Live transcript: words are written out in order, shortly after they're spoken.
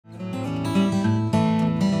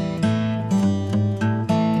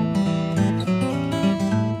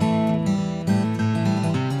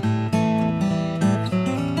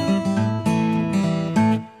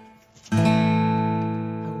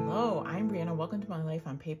welcome to my life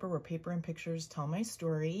on paper, where paper and pictures tell my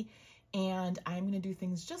story. And I'm going to do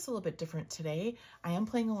things just a little bit different today. I am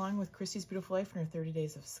playing along with Christy's Beautiful Life and her 30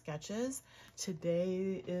 days of sketches.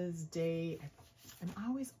 Today is I'm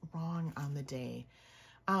always wrong on the day.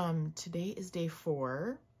 Today is day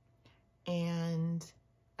 4, and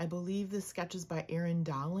I believe the sketch is by Erin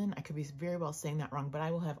Dallas. I could be very well saying that wrong, but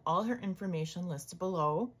I will have all her information listed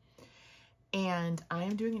below. And I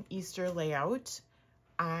am doing an Easter layout.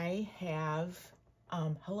 I have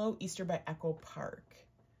Hello Easter by Echo Park,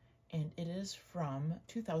 and it is from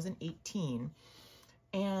 2018.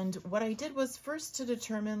 And what I did was first to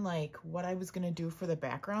determine like what I was going to do for the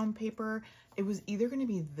background paper. It was either going to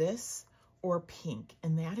be this or pink,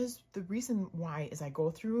 and that is the reason why is I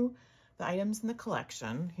go through the items in the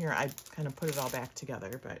collection. Here I kind of put it all back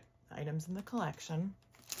together, but items in the collection,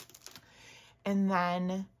 and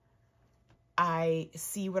then I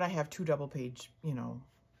see what I have 2 double page,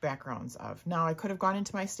 backgrounds of. Now I could have gone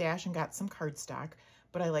into my stash and got some cardstock,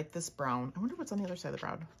 but I like this brown. I wonder what's on the other side of the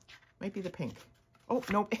brown. Might be the pink. Oh,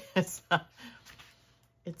 nope. It's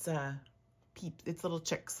little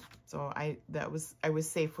chicks. So I was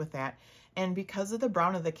safe with that. And because of the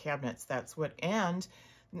brown of the cabinets, that's what, and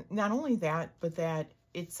not only that, but that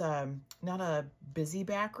it's not a busy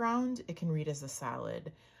background. It can read as a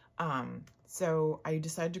solid. So I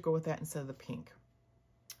decided to go with that instead of the pink.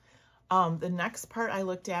 The next part I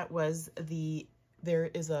looked at was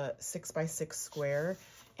there is a 6x6 square,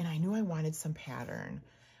 and I knew I wanted some pattern.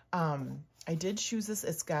 I did choose this.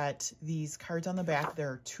 It's got these cards on the back. There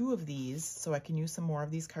are 2 of these, so I can use some more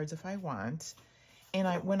of these cards if I want.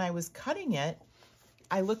 And when I was cutting it,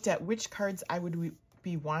 I looked at which cards I would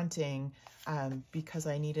be wanting because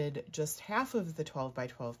I needed just half of the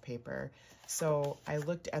 12x12 paper. So I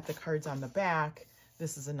looked at the cards on the back.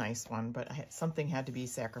 This is a nice one, but something had to be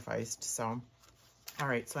sacrificed. So, all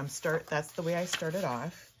right, so that's the way I started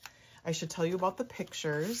off. I should tell you about the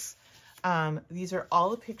pictures. These are all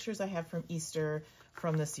the pictures I have from Easter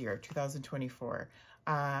from this year, 2024.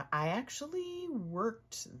 I actually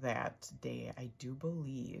worked that day, I do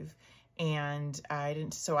believe, and I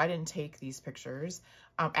didn't take these pictures.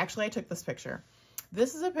 Actually, I took this picture.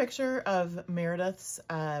 This is a picture of Meredith's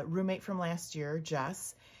roommate from last year,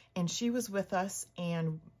 Jess, and she was with us,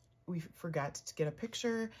 and we forgot to get a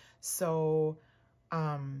picture. So,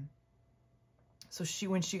 when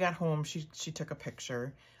she got home, she took a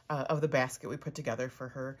picture of the basket we put together for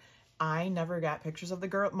her. I never got pictures of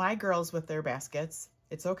my girls with their baskets.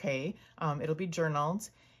 It's okay. It'll be journaled.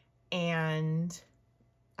 And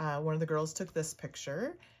one of the girls took this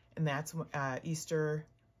picture, and that's Easter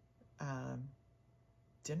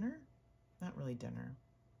dinner? Not really dinner.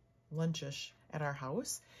 Lunchish at our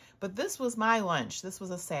house. But this was my lunch. This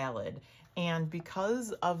was a salad. And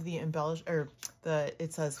because of the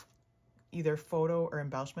it says either photo or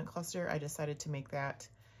embellishment cluster, I decided to make that,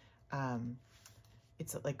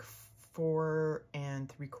 it's like 4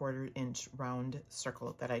 3/4 inch round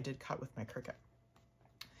circle that I did cut with my Cricut.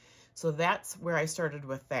 So that's where I started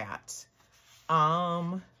with that.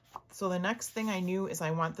 So the next thing I knew is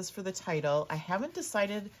I want this for the title. I haven't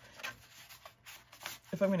decided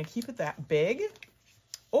if I'm going to keep it that big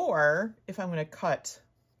or if I'm going to cut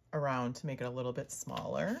around to make it a little bit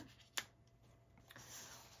smaller.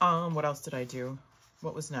 What else did I do?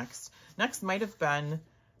 What was next? Next might have been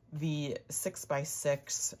the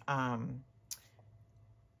 6x6.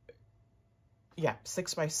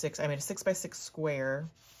 6x6. I made a 6x6 square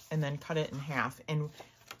and then cut it in half. And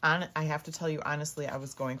I have to tell you, honestly, I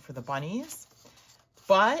was going for the bunnies.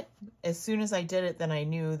 But as soon as I did it, then I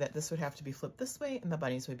knew that this would have to be flipped this way and the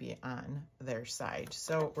bunnies would be on their side.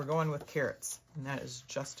 So we're going with carrots, and that is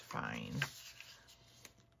just fine.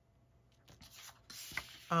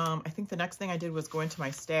 I think the next thing I did was go into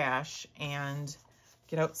my stash and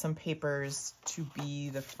get out some papers to be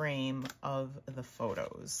the frame of the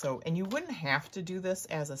photos. So, and you wouldn't have to do this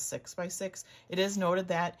as a 6x6. It is noted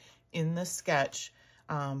that in the sketch,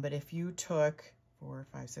 but if you took 4,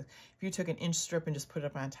 5, 6, if you took an inch strip and just put it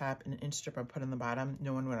up on top and an inch strip and put it on the bottom,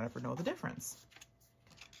 no one would ever know the difference.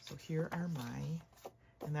 So here are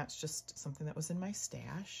and that's just something that was in my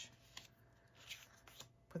stash.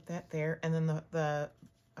 Put that there, and then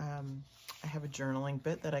I have a journaling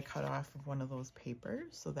bit that I cut off of one of those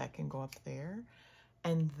papers, so that can go up there.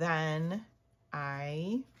 And then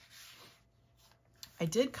I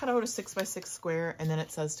did cut out a 6x6 square, and then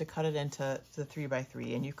it says to cut it into the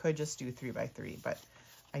 3x3, and you could just do 3x3, but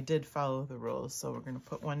I did follow the rules. So we're going to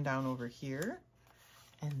put one down over here,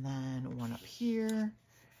 and then one up here.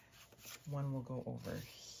 One will go over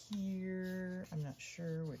here. I'm not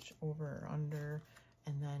sure which over or under.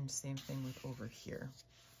 And then same thing with over here.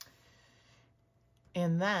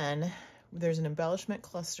 And then there's an embellishment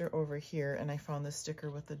cluster over here, and I found the sticker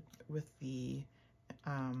with the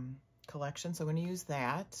collection, so I'm going to use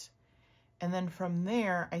that. And then from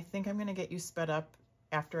there, I think I'm going to get you sped up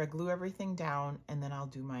after I glue everything down, and then I'll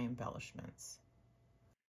do my embellishments.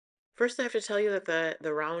 First, I have to tell you that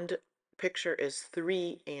the round picture is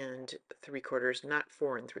 3 3/4, not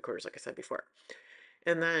 4 3/4, like I said before.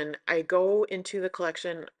 And then I go into the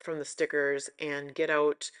collection from the stickers and get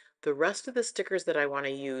out the rest of the stickers that I want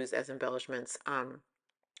to use as embellishments.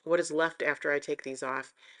 What is left after I take these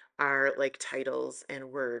off are like titles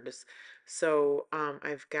and words. So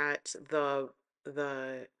I've got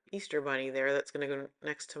the Easter bunny there that's going to go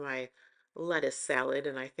next to my lettuce salad,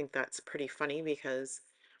 and I think that's pretty funny because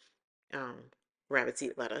um, rabbits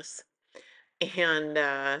eat lettuce. And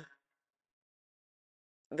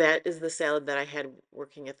that is the salad that I had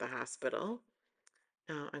working at the hospital.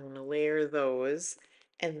 I'm going to layer those,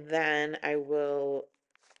 and then I will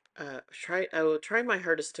try my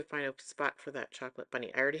hardest to find a spot for that chocolate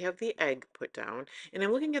bunny. I already have the egg put down, and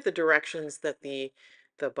I'm looking at the directions that the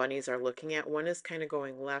bunnies are looking at. One is kind of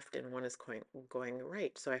going left and one is going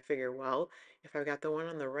right. So I figure, well, if I've got the one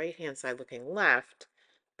on the right hand side looking left,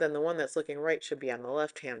 then the one that's looking right should be on the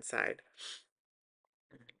left hand side.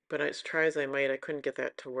 But as try as I might, I couldn't get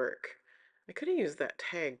that to work. I could have used that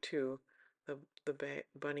tag too, the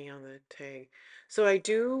bunny on the tag. So I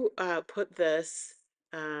do put this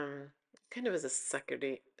kind of as a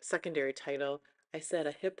secondary title. I said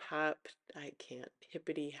a hip hop. I can't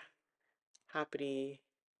hippity hoppity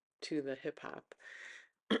to the hip hop.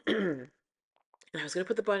 And I was gonna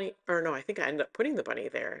put the bunny, or no, I think I ended up putting the bunny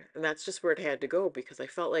there, and that's just where it had to go because I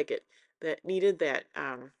felt like it that needed that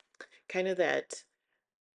kind of that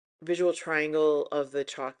visual triangle of the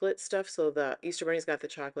chocolate stuff. So the Easter Bunny's got the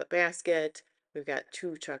chocolate basket. We've got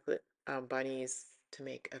 2 chocolate bunnies to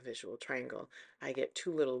make a visual triangle. I get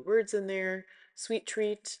 2 little words in there, sweet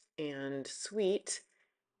treat and sweet.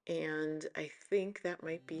 And I think that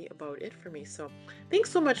might be about it for me. So thanks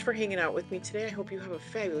so much for hanging out with me today. I hope you have a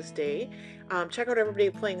fabulous day. Check out everybody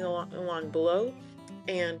playing along below.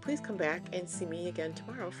 And please come back and see me again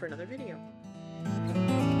tomorrow for another video.